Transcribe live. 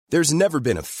There's never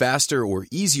been a faster or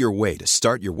easier way to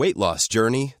start your weight loss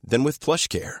journey than with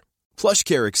PlushCare.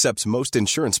 PlushCare accepts most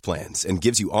insurance plans and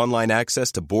gives you online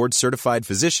access to board-certified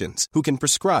physicians who can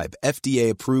prescribe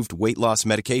FDA-approved weight loss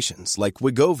medications like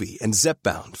Wegovy and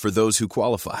Zepbound for those who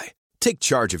qualify. Take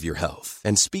charge of your health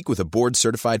and speak with a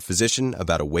board-certified physician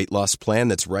about a weight loss plan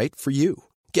that's right for you.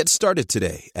 Get started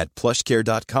today at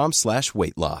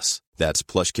plushcare.com/weight loss. That's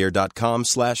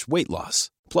plushcare.com/weight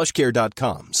loss.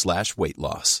 plushcare.com/weight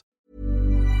loss.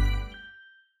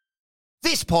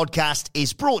 This podcast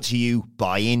is brought to you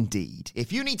by Indeed.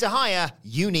 If you need to hire,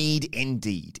 you need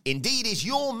Indeed. Indeed is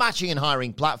your matching and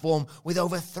hiring platform with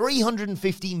over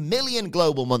 350 million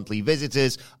global monthly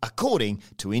visitors, according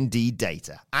to Indeed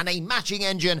data, and a matching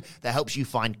engine that helps you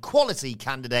find quality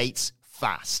candidates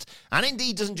fast. And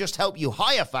Indeed doesn't just help you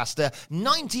hire faster.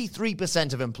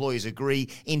 93% of employers agree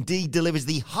Indeed delivers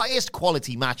the highest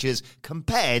quality matches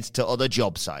compared to other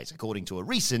job sites, according to a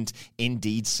recent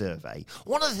Indeed survey.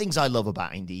 One of the things I love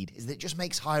about Indeed is that it just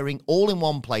makes hiring all in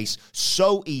one place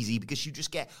so easy because you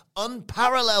just get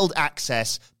unparalleled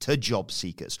access to job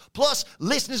seekers. Plus,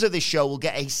 listeners of this show will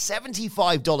get a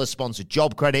 $75 sponsored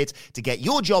job credit to get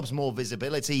your jobs more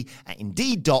visibility at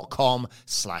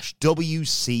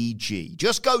Indeed.com/WCG.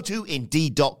 Just go to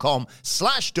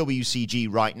Indeed.com/WCG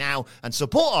right now and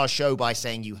support our show by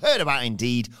saying you heard about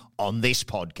Indeed on this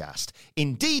podcast.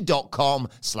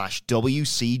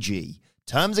 Indeed.com/WCG.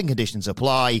 Terms and conditions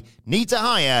apply. Need to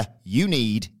hire? You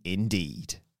need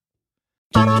Indeed.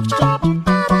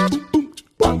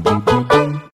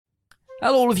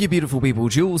 Hello all of you beautiful people,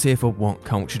 Jules here for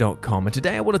WhatCulture.com, and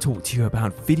today I want to talk to you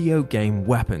about video game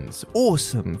weapons.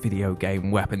 Awesome video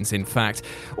game weapons, in fact.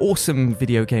 Awesome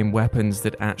video game weapons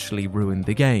that actually ruin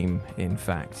the game, in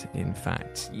fact.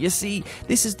 You see,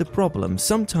 this is the problem.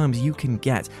 Sometimes you can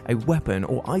get a weapon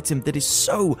or item that is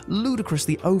so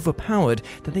ludicrously overpowered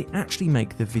that they actually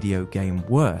make the video game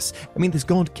worse. I mean, this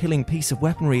god-killing piece of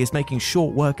weaponry is making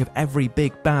short work of every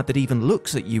big bad that even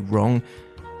looks at you wrong.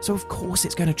 So of course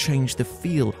it's going to change the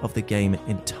feel of the game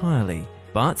entirely.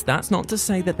 But that's not to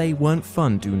say that they weren't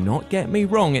fun, do not get me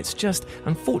wrong, it's just,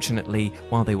 unfortunately,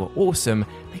 while they were awesome,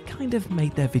 they kind of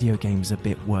made their video games a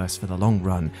bit worse for the long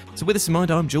run. So with this in mind,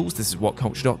 I'm Jules, this is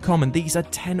WhatCulture.com, and these are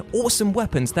 10 awesome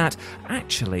weapons that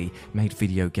actually made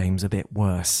video games a bit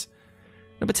worse.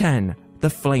 Number 10, the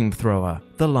Flamethrower,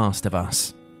 The Last of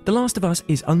Us. The Last of Us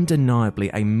is undeniably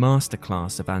a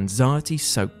masterclass of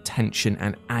anxiety-soaked tension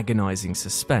and agonizing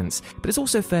suspense, but it's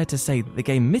also fair to say that the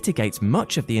game mitigates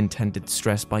much of the intended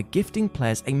stress by gifting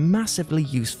players a massively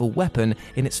useful weapon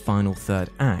in its final third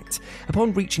act.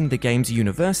 Upon reaching the game's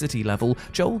university level,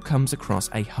 Joel comes across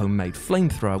a homemade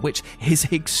flamethrower, which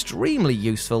is extremely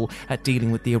useful at dealing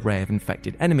with the array of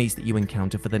infected enemies that you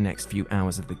encounter for the next few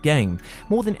hours of the game.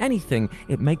 More than anything,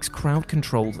 it makes crowd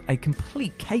control a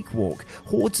complete cakewalk.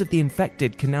 Hordes of the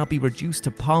infected can now be reduced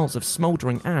to piles of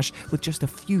smouldering ash with just a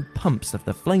few pumps of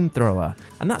the flamethrower,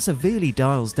 and that severely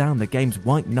dials down the game's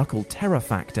white-knuckle terror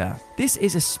factor. This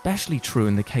is especially true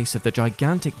in the case of the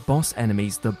gigantic boss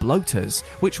enemies, the bloaters,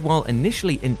 which while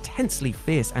initially intensely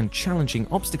fierce and challenging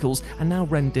obstacles are now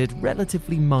rendered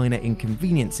relatively minor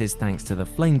inconveniences thanks to the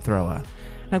flamethrower.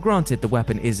 Now granted, the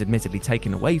weapon is admittedly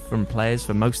taken away from players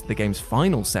for most of the game's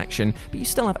final section, but you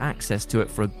still have access to it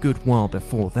for a good while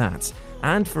before that.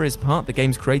 And for his part, the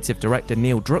game's creative director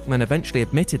Neil Druckmann eventually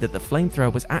admitted that the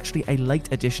flamethrower was actually a late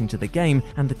addition to the game,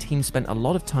 and the team spent a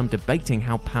lot of time debating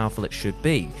how powerful it should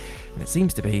be. And it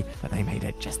seems to be that they made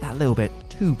it just that little bit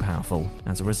too powerful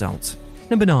as a result.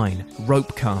 Number 9,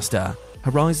 Ropecaster,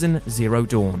 Horizon Zero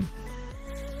Dawn.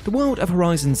 The world of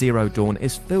Horizon Zero Dawn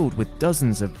is filled with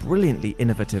dozens of brilliantly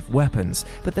innovative weapons,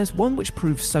 but there's one which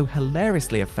proves so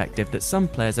hilariously effective that some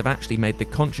players have actually made the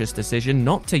conscious decision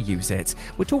not to use it.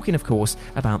 We're talking, of course,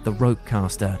 about the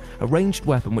Ropecaster, a ranged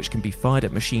weapon which can be fired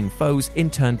at machine foes, in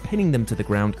turn pinning them to the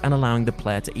ground and allowing the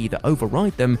player to either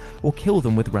override them or kill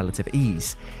them with relative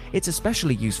ease. It's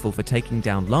especially useful for taking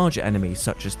down larger enemies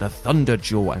such as the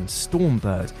Thunderjaw and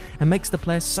Stormbird, and makes the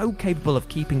player so capable of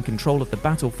keeping control of the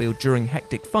battlefield during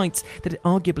hectic fights that it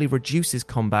arguably reduces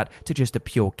combat to just a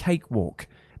pure cakewalk.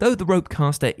 Though the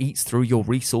Ropecaster eats through your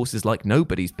resources like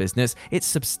nobody's business, it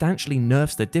substantially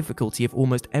nerfs the difficulty of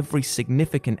almost every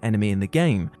significant enemy in the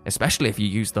game, especially if you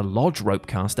use the Lodge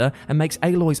Ropecaster, and makes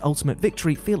Aloy's ultimate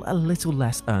victory feel a little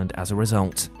less earned as a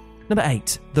result. Number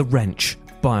 8, the Wrench,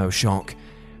 BioShock.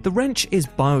 The wrench is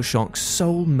BioShock's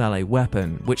sole melee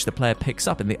weapon, which the player picks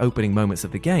up in the opening moments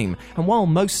of the game, and while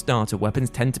most starter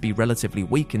weapons tend to be relatively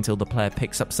weak until the player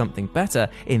picks up something better,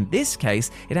 in this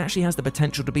case, it actually has the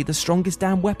potential to be the strongest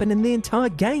damn weapon in the entire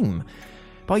game.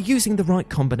 By using the right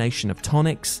combination of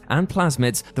tonics and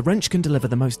plasmids, the wrench can deliver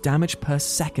the most damage per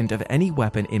second of any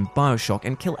weapon in BioShock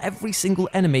and kill every single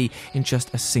enemy in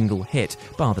just a single hit,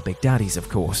 bar the big daddies of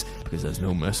course, because there's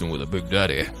no messing with a big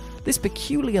daddy. This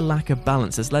peculiar lack of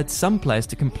balance has led some players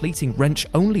to completing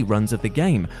wrench-only runs of the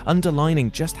game,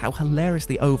 underlining just how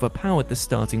hilariously overpowered the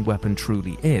starting weapon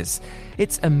truly is.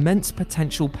 Its immense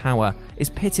potential power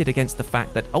is pitted against the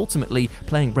fact that ultimately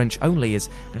playing wrench-only is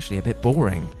actually a bit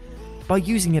boring. By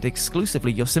using it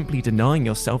exclusively, you're simply denying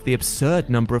yourself the absurd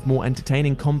number of more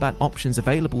entertaining combat options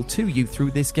available to you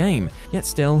through this game. Yet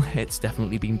still, it's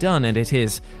definitely been done and it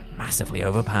is massively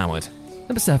overpowered.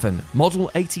 Number 7. Model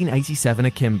 1887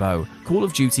 Akimbo, Call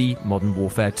of Duty Modern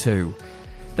Warfare 2.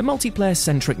 The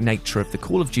multiplayer-centric nature of the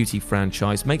Call of Duty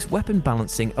franchise makes weapon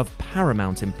balancing of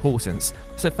paramount importance,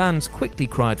 so fans quickly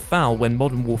cried foul when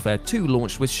Modern Warfare 2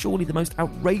 launched with surely the most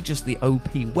outrageously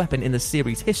OP weapon in the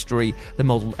series' history, the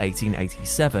Model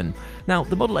 1887. Now,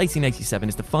 the Model 1887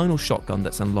 is the final shotgun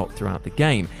that's unlocked throughout the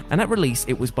game, and at release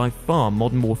it was by far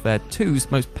Modern Warfare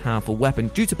 2's most powerful weapon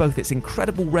due to both its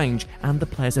incredible range and the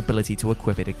player's ability to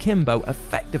equip it akimbo,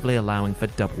 effectively allowing for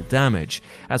double damage.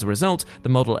 As a result, the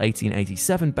Model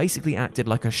 1887 basically acted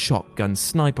like a shotgun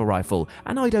sniper rifle,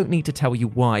 and I don't need to tell you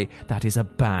why that is a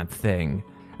bad thing.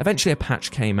 Eventually a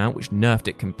patch came out which nerfed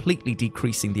it completely,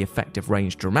 decreasing the effective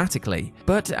range dramatically.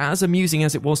 But as amusing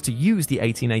as it was to use the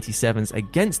 1887s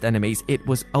against enemies, it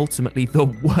was ultimately the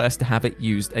worst to have it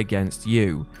used against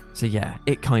you. So yeah,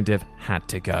 it kind of had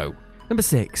to go. Number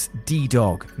 6.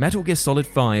 D-Dog, Metal Gear Solid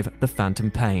 5, The Phantom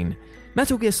Pain.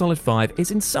 Metal Gear Solid 5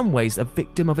 is in some ways a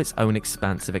victim of its own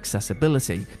expansive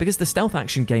accessibility, because the stealth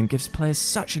action game gives players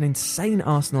such an insane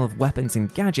arsenal of weapons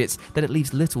and gadgets that it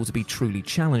leaves little to be truly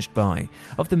challenged by.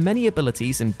 Of the many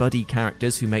abilities and buddy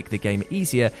characters who make the game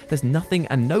easier, there's nothing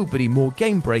and nobody more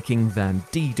game-breaking than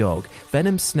D-Dog,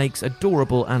 Venom Snake's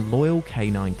adorable and loyal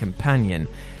canine companion.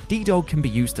 D-Dog can be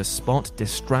used to spot,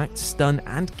 distract, stun,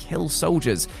 and kill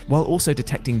soldiers, while also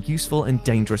detecting useful and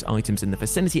dangerous items in the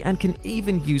vicinity, and can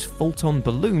even use Photon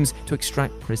balloons to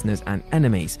extract prisoners and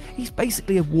enemies. He's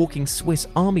basically a walking Swiss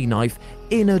Army knife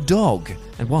in a dog.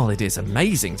 And while it is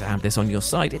amazing to have this on your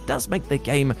side, it does make the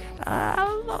game a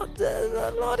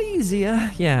lot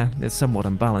easier. Yeah, it's somewhat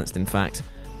unbalanced in fact.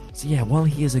 So yeah, while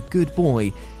he is a good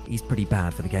boy, he's pretty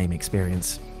bad for the game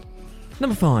experience.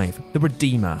 Number 5. The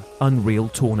Redeemer, Unreal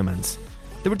Tournament.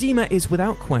 The Redeemer is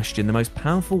without question the most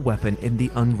powerful weapon in the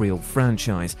Unreal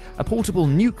franchise, a portable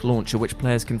nuke launcher which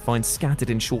players can find scattered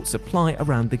in short supply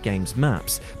around the game's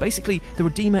maps. Basically, the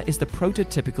Redeemer is the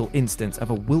prototypical instance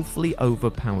of a willfully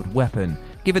overpowered weapon,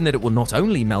 given that it will not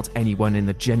only melt anyone in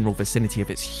the general vicinity of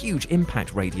its huge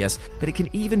impact radius, but it can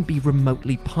even be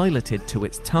remotely piloted to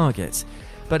its target.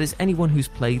 But as anyone who's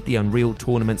played the Unreal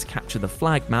Tournament's Capture the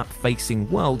Flag map Facing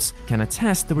Worlds can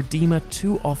attest, the Redeemer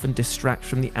too often distracts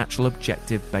from the actual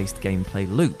objective-based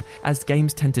gameplay loop, as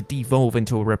games tend to devolve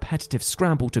into a repetitive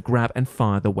scramble to grab and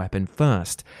fire the weapon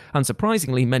first.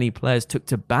 Unsurprisingly, many players took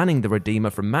to banning the Redeemer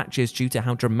from matches due to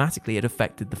how dramatically it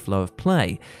affected the flow of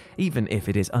play, even if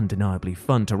it is undeniably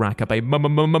fun to rack up a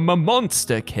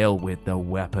monster kill with the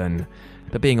weapon.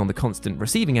 But being on the constant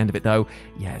receiving end of it though,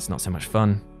 yeah, it's not so much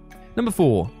fun. Number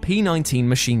 4. P19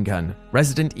 Machine Gun,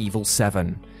 Resident Evil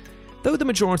 7. Though the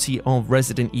majority of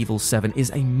Resident Evil 7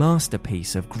 is a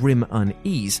masterpiece of grim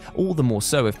unease, all the more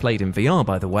so if played in VR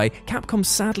by the way, Capcom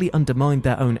sadly undermined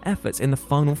their own efforts in the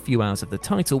final few hours of the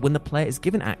title when the player is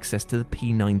given access to the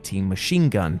P19 machine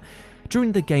gun.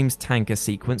 During the game's tanker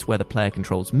sequence where the player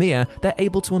controls Mia, they're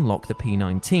able to unlock the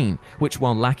P19, which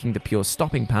while lacking the pure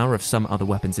stopping power of some other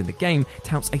weapons in the game,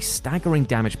 touts a staggering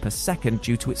damage per second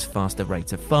due to its faster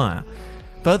rate of fire.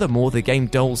 Furthermore, the game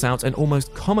doles out an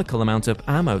almost comical amount of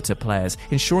ammo to players,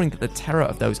 ensuring that the terror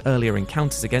of those earlier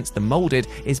encounters against the Molded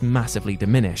is massively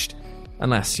diminished.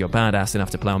 Unless you're badass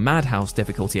enough to play on Madhouse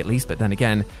difficulty at least, but then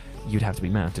again, you'd have to be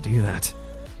mad to do that.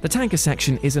 The tanker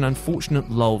section is an unfortunate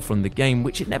lull from the game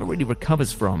which it never really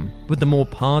recovers from, with the more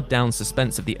pared-down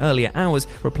suspense of the earlier hours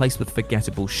replaced with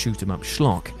forgettable shoot-em-up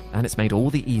schlock, and it's made all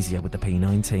the easier with the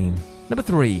P19. Number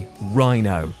 3.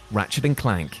 Rhino, Ratchet &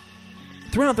 Clank.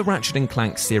 Throughout the Ratchet &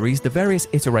 Clank series, the various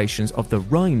iterations of the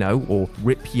Rhino, or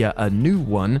Rip Ya a New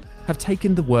One, have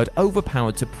taken the word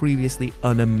overpowered to previously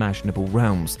unimaginable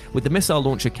realms, with the missile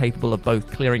launcher capable of both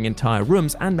clearing entire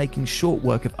rooms and making short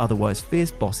work of otherwise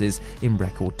fierce bosses in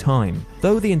record time.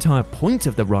 Though the entire point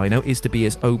of the Rhino is to be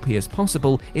as OP as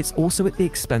possible, it's also at the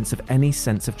expense of any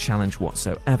sense of challenge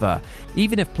whatsoever.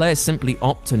 Even if players simply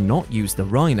opt to not use the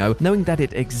Rhino, knowing that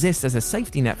it exists as a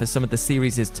safety net for some of the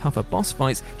series' tougher boss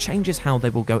fights changes how they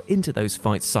will go into those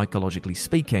fights psychologically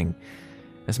speaking.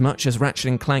 As much as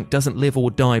Ratchet & Clank doesn't live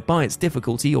or die by its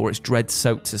difficulty or its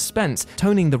dread-soaked suspense,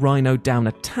 toning the Rhino down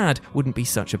a tad wouldn't be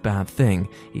such a bad thing,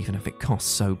 even if it costs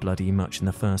so bloody much in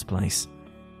the first place.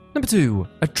 Number 2.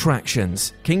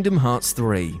 Attractions. Kingdom Hearts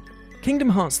 3. Kingdom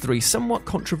Hearts 3 somewhat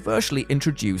controversially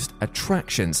introduced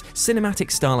attractions,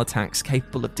 cinematic-style attacks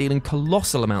capable of dealing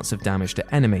colossal amounts of damage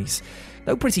to enemies.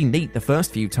 Though pretty neat the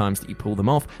first few times that you pull them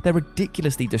off, their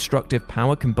ridiculously destructive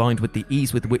power combined with the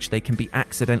ease with which they can be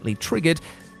accidentally triggered,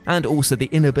 and also the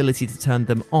inability to turn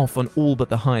them off on all but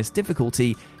the highest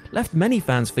difficulty, left many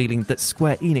fans feeling that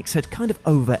Square Enix had kind of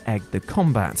over-egged the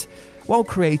combat. While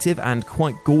creative and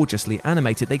quite gorgeously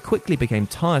animated, they quickly became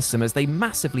tiresome as they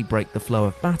massively break the flow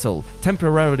of battle,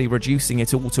 temporarily reducing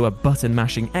it all to a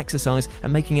button-mashing exercise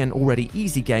and making an already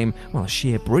easy game, well, a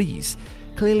sheer breeze.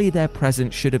 Clearly their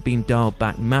presence should have been dialed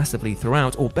back massively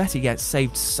throughout, or better yet,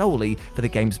 saved solely for the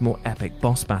game's more epic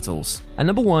boss battles. And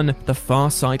number 1, the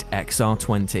Farsight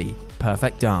XR20,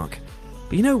 Perfect Dark.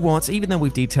 But you know what, even though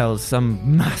we've detailed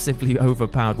some massively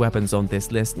overpowered weapons on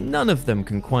this list, none of them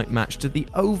can quite match to the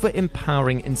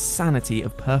over-empowering insanity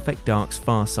of Perfect Dark's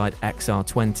Farsight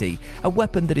XR20, a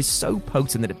weapon that is so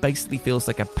potent that it basically feels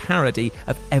like a parody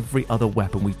of every other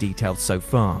weapon we've detailed so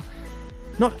far.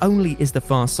 Not only is the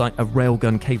Farsight a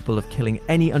railgun capable of killing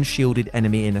any unshielded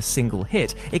enemy in a single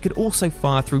hit, it could also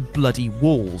fire through bloody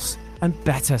walls. And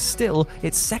better still,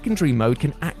 its secondary mode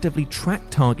can actively track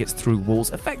targets through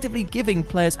walls, effectively giving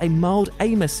players a mild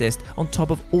aim assist on top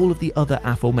of all of the other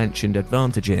aforementioned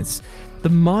advantages. The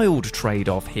mild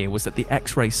trade-off here was that the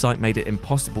X-ray sight made it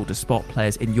impossible to spot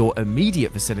players in your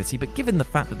immediate vicinity, but given the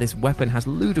fact that this weapon has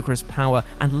ludicrous power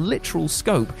and literal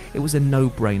scope, it was a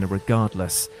no-brainer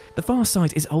regardless. The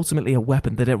Farsight is ultimately a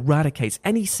weapon that eradicates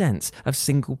any sense of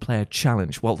single-player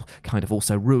challenge, while kind of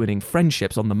also ruining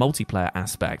friendships on the multiplayer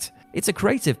aspect. It's a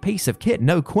creative piece of kit,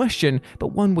 no question, but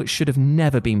one which should have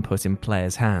never been put in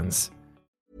players' hands.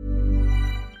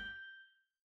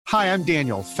 Hi, I'm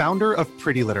Daniel, founder of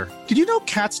Pretty Litter. Did you know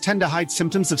cats tend to hide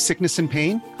symptoms of sickness and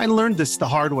pain? I learned this the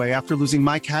hard way after losing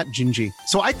my cat, Gingy.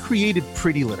 So I created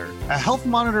Pretty Litter, a health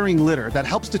monitoring litter that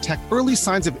helps detect early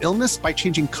signs of illness by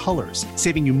changing colors,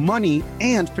 saving you money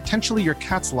and potentially your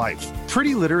cat's life.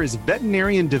 Pretty Litter is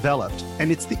veterinarian developed, and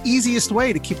it's the easiest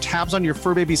way to keep tabs on your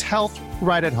fur baby's health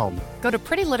right at home. Go to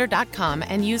prettylitter.com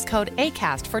and use code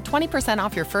ACAST for 20%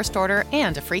 off your first order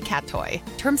and a free cat toy.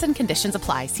 Terms and conditions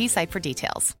apply. See site for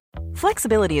details.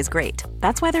 Flexibility is great.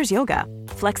 That's why there's yoga.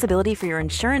 Flexibility for your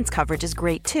insurance coverage is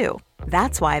great too.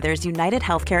 That's why there's United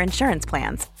Healthcare Insurance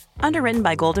Plans. Underwritten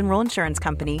by Golden Rule Insurance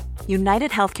Company,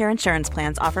 United Healthcare Insurance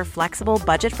Plans offer flexible,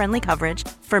 budget-friendly coverage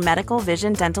for medical,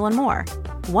 vision, dental, and more.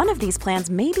 One of these plans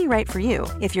may be right for you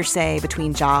if you're, say,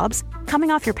 between jobs,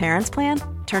 coming off your parents' plan,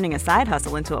 turning a side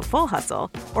hustle into a full hustle,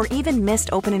 or even missed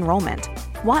open enrollment.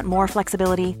 Want more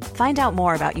flexibility? Find out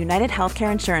more about United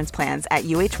Healthcare Insurance Plans at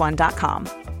uh1.com.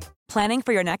 Planning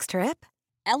for your next trip?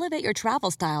 Elevate your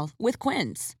travel style with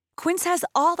Quince. Quince has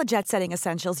all the jet-setting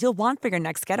essentials you'll want for your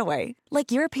next getaway,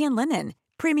 like European linen,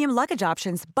 premium luggage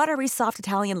options, buttery soft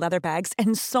Italian leather bags,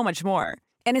 and so much more.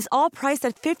 And is all priced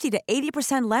at 50 to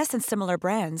 80% less than similar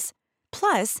brands.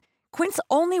 Plus, Quince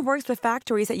only works with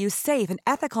factories that use safe and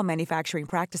ethical manufacturing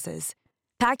practices.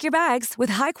 Pack your bags with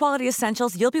high-quality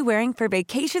essentials you'll be wearing for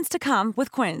vacations to come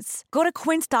with Quince. Go to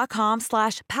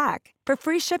quince.com/pack for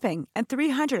free shipping and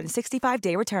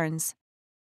 365-day returns.